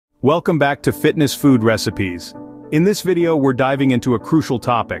Welcome back to Fitness Food Recipes. In this video we're diving into a crucial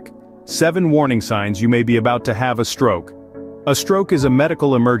topic: 7 warning signs you may be about to have a stroke. A stroke is a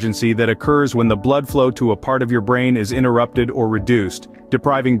medical emergency that occurs when the blood flow to a part of your brain is interrupted or reduced,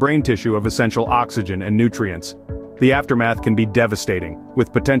 depriving brain tissue of essential oxygen and nutrients. The aftermath can be devastating,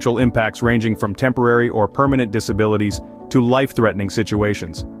 with potential impacts ranging from temporary or permanent disabilities to life-threatening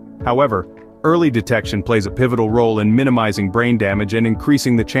situations. However, early detection plays a pivotal role in minimizing brain damage and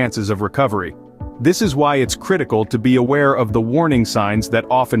increasing the chances of recovery. This is why it's critical to be aware of the warning signs that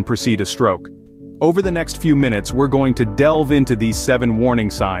often precede a stroke. Over the next few minutes we're going to delve into these 7 warning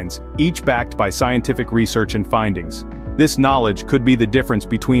signs, each backed by scientific research and findings. This knowledge could be the difference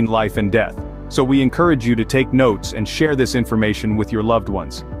between life and death, so we encourage you to take notes and share this information with your loved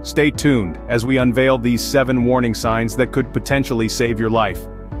ones. Stay tuned as we unveil these 7 warning signs that could potentially save your life.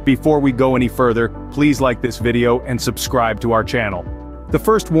 Before we go any further, please like this video and subscribe to our channel. The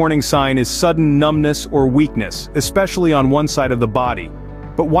first warning sign is sudden numbness or weakness, especially on one side of the body.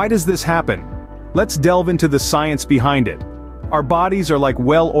 But why does this happen? Let's delve into the science behind it. Our bodies are like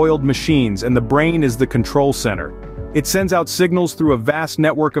well-oiled machines, and the brain is the control center. It sends out signals through a vast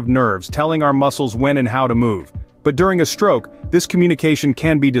network of nerves telling our muscles when and how to move. But during a stroke, this communication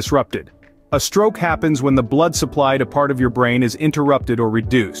can be disrupted. A stroke happens when the blood supply to part of your brain is interrupted or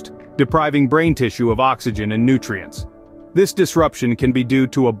reduced, depriving brain tissue of oxygen and nutrients. This disruption can be due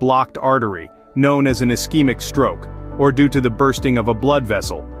to a blocked artery, known as an ischemic stroke, or due to the bursting of a blood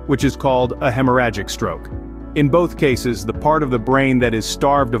vessel, which is called a hemorrhagic stroke. In both cases, the part of the brain that is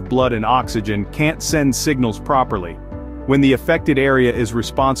starved of blood and oxygen can't send signals properly. When the affected area is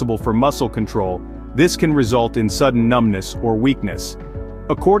responsible for muscle control, this can result in sudden numbness or weakness.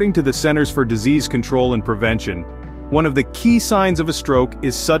 According to the Centers for Disease Control and Prevention, one of the key signs of a stroke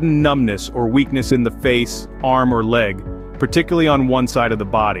is sudden numbness or weakness in the face, arm or leg, particularly on one side of the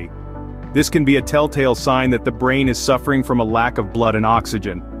body. This can be a telltale sign that the brain is suffering from a lack of blood and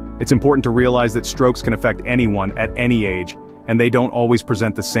oxygen. It's important to realize that strokes can affect anyone at any age, and they don't always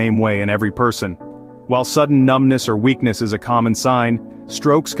present the same way in every person. While sudden numbness or weakness is a common sign,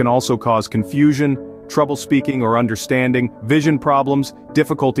 strokes can also cause confusion, trouble speaking or understanding, vision problems,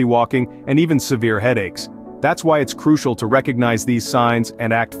 difficulty walking, and even severe headaches. That's why it's crucial to recognize these signs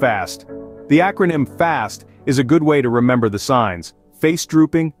and act fast. The acronym FAST is a good way to remember the signs: face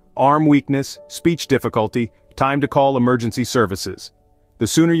drooping, arm weakness, speech difficulty, time to call emergency services. The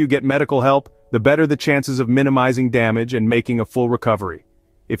sooner you get medical help, the better the chances of minimizing damage and making a full recovery.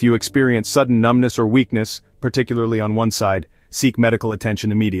 If you experience sudden numbness or weakness, particularly on one side, seek medical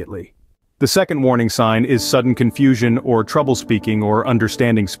attention immediately. The second warning sign is sudden confusion or trouble speaking or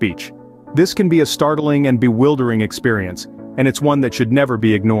understanding speech. This can be a startling and bewildering experience, and it's one that should never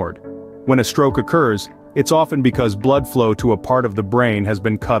be ignored. When a stroke occurs, it's often because blood flow to a part of the brain has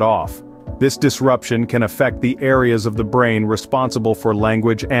been cut off. This disruption can affect the areas of the brain responsible for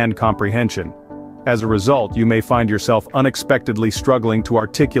language and comprehension. As a result, you may find yourself unexpectedly struggling to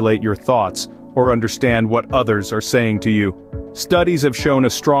articulate your thoughts or understand what others are saying to you. Studies have shown a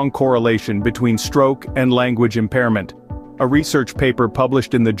strong correlation between stroke and language impairment. A research paper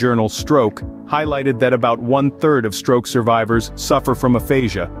published in the journal Stroke highlighted that about 1/3 of stroke survivors suffer from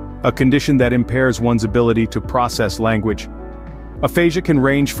aphasia, a condition that impairs one's ability to process language. Aphasia can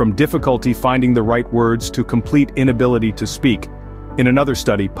range from difficulty finding the right words to complete inability to speak. In another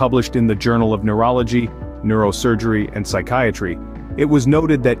study published in the Journal of Neurology, Neurosurgery, and Psychiatry, it was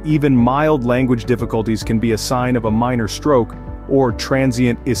noted that even mild language difficulties can be a sign of a minor stroke or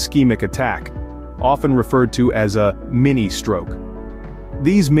transient ischemic attack, often referred to as a mini-stroke.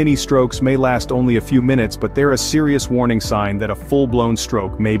 These mini-strokes may last only a few minutes, but they're a serious warning sign that a full-blown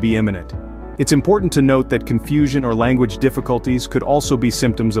stroke may be imminent. It's important to note that confusion or language difficulties could also be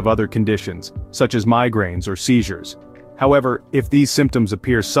symptoms of other conditions, such as migraines or seizures. However, if these symptoms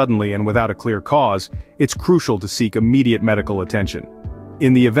appear suddenly and without a clear cause, it's crucial to seek immediate medical attention.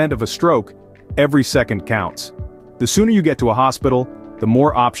 In the event of a stroke, every second counts. The sooner you get to a hospital, the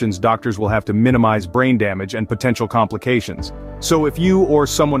more options doctors will have to minimize brain damage and potential complications. So if you or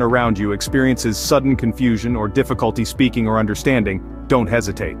someone around you experiences sudden confusion or difficulty speaking or understanding, don't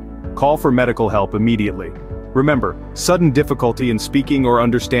hesitate. Call for medical help immediately. Remember, sudden difficulty in speaking or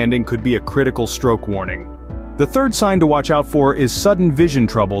understanding could be a critical stroke warning. The third sign to watch out for is sudden vision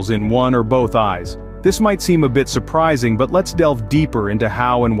troubles in one or both eyes. This might seem a bit surprising, but let's delve deeper into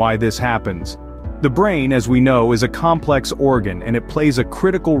how and why this happens. The brain, as we know, is a complex organ, and it plays a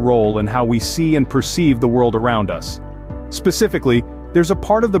critical role in how we see and perceive the world around us. Specifically, there's a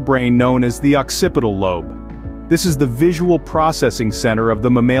part of the brain known as the occipital lobe. This is the visual processing center of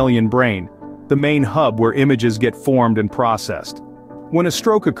the mammalian brain, the main hub where images get formed and processed. When a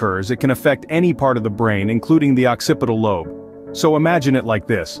stroke occurs, it can affect any part of the brain, including the occipital lobe. So imagine it like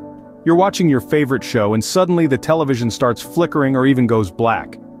this. You're watching your favorite show and suddenly the television starts flickering or even goes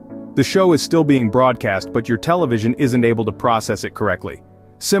black. The show is still being broadcast, but your television isn't able to process it correctly.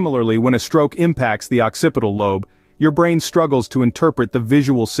 Similarly, when a stroke impacts the occipital lobe, your brain struggles to interpret the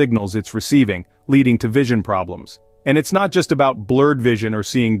visual signals it's receiving, leading to vision problems. And it's not just about blurred vision or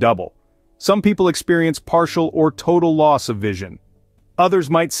seeing double. Some people experience partial or total loss of vision.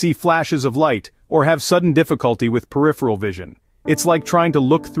 Others might see flashes of light, or have sudden difficulty with peripheral vision. It's like trying to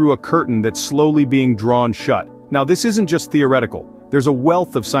look through a curtain that's slowly being drawn shut. Now, this isn't just theoretical. There's a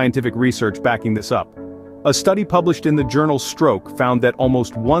wealth of scientific research backing this up. A study published in the journal Stroke found that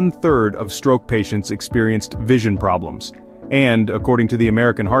almost 1/3 of stroke patients experienced vision problems. And, according to the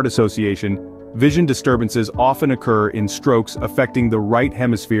American Heart Association, vision disturbances often occur in strokes affecting the right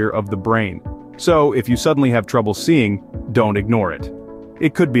hemisphere of the brain. So, if you suddenly have trouble seeing, don't ignore it.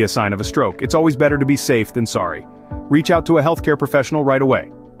 It could be a sign of a stroke. It's always better to be safe than sorry. Reach out to a healthcare professional right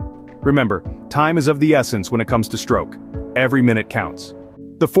away. Remember, time is of the essence when it comes to stroke. Every minute counts.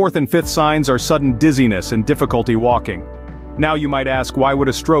 The fourth and fifth signs are sudden dizziness and difficulty walking. Now you might ask, why would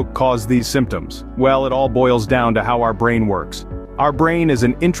a stroke cause these symptoms? Well, it all boils down to how our brain works. Our brain is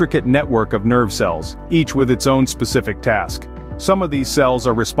an intricate network of nerve cells, each with its own specific task. Some of these cells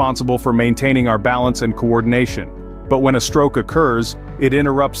are responsible for maintaining our balance and coordination. But when a stroke occurs, it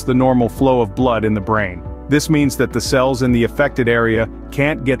interrupts the normal flow of blood in the brain. This means that the cells in the affected area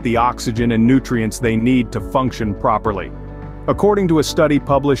can't get the oxygen and nutrients they need to function properly. According to a study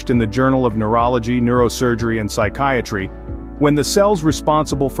published in the Journal of Neurology, Neurosurgery and Psychiatry, when the cells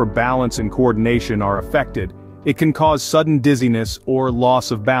responsible for balance and coordination are affected, it can cause sudden dizziness or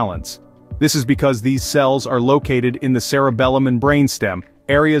loss of balance. This is because these cells are located in the cerebellum and brainstem,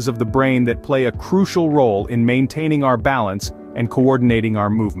 areas of the brain that play a crucial role in maintaining our balance and coordinating our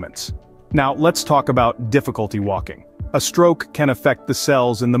movements. Now, let's talk about difficulty walking. A stroke can affect the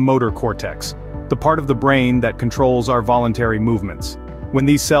cells in the motor cortex, the part of the brain that controls our voluntary movements. When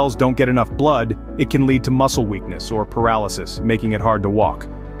these cells don't get enough blood, it can lead to muscle weakness or paralysis, making it hard to walk.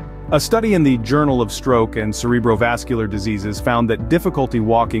 A study in the Journal of Stroke and Cerebrovascular Diseases found that difficulty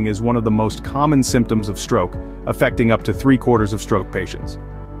walking is one of the most common symptoms of stroke, affecting up to 3/4 of stroke patients.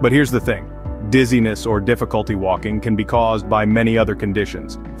 But here's the thing. Dizziness or difficulty walking can be caused by many other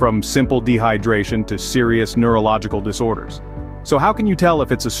conditions, from simple dehydration to serious neurological disorders. So how can you tell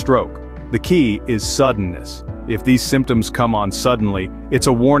if it's a stroke? The key is suddenness. If these symptoms come on suddenly, it's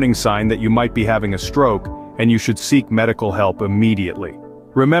a warning sign that you might be having a stroke, and you should seek medical help immediately.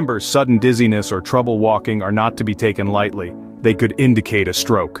 Remember, sudden dizziness or trouble walking are not to be taken lightly. They could indicate a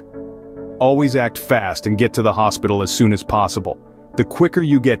stroke. Always act fast and get to the hospital as soon as possible. The quicker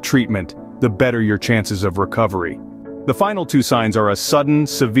you get treatment, the better your chances of recovery. The final two signs are a sudden,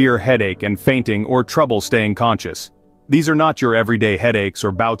 severe headache and fainting or trouble staying conscious. These are not your everyday headaches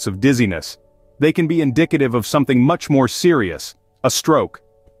or bouts of dizziness. They can be indicative of something much more serious, a stroke.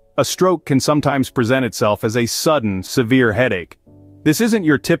 A stroke can sometimes present itself as a sudden, severe headache. This isn't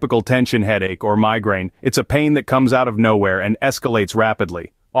your typical tension headache or migraine, it's a pain that comes out of nowhere and escalates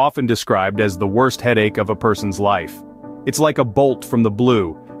rapidly, often described as the worst headache of a person's life. It's like a bolt from the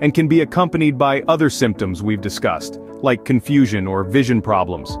blue, and can be accompanied by other symptoms we've discussed, like confusion or vision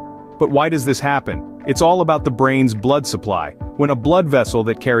problems. But why does this happen? It's all about the brain's blood supply. When a blood vessel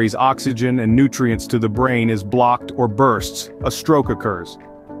that carries oxygen and nutrients to the brain is blocked or bursts, a stroke occurs.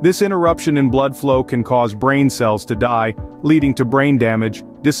 This interruption in blood flow can cause brain cells to die, leading to brain damage,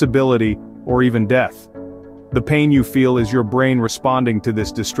 disability, or even death. The pain you feel is your brain responding to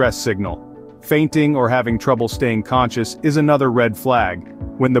this distress signal. Fainting or having trouble staying conscious is another red flag.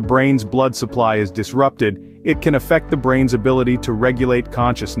 When the brain's blood supply is disrupted, it can affect the brain's ability to regulate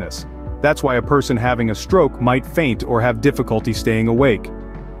consciousness. That's why a person having a stroke might faint or have difficulty staying awake.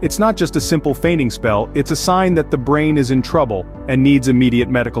 It's not just a simple fainting spell, it's a sign that the brain is in trouble and needs immediate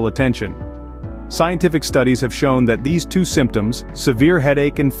medical attention. Scientific studies have shown that these two symptoms, severe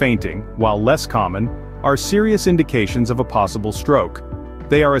headache and fainting, while less common, are serious indications of a possible stroke.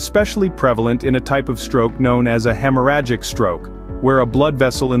 They are especially prevalent in a type of stroke known as a hemorrhagic stroke, where a blood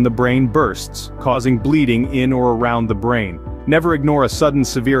vessel in the brain bursts, causing bleeding in or around the brain. Never ignore a sudden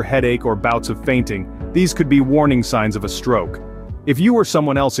severe headache or bouts of fainting. These could be warning signs of a stroke. If you or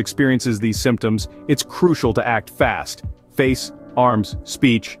someone else experiences these symptoms, it's crucial to act fast. Face, arms,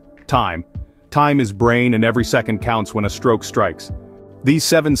 speech, time. Time is brain and every second counts when a stroke strikes. These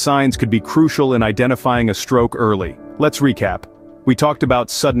 7 signs could be crucial in identifying a stroke early. Let's recap. We talked about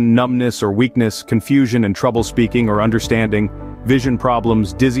sudden numbness or weakness, confusion and trouble speaking or understanding, vision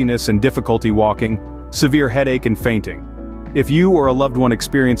problems, dizziness and difficulty walking, severe headache and fainting. If you or a loved one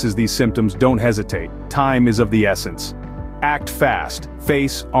experiences these symptoms, don't hesitate. Time is of the essence. Act fast.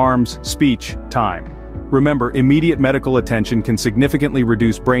 Face, arms, speech, time. Remember, immediate medical attention can significantly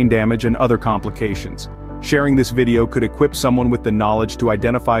reduce brain damage and other complications. Sharing this video could equip someone with the knowledge to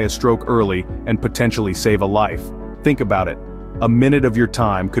identify a stroke early and potentially save a life. Think about it. A minute of your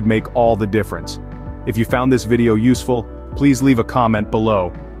time could make all the difference. If you found this video useful, please leave a comment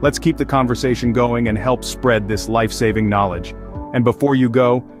below. Let's keep the conversation going and help spread this life-saving knowledge. And before you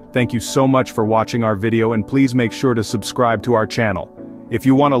go, thank you so much for watching our video, and please make sure to subscribe to our channel. If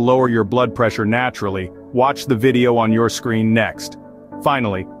you want to lower your blood pressure naturally, watch the video on your screen next.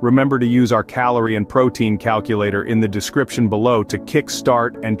 Finally, remember to use our calorie and protein calculator in the description below to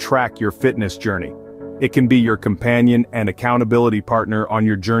kickstart and track your fitness journey. It can be your companion and accountability partner on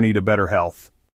your journey to better health.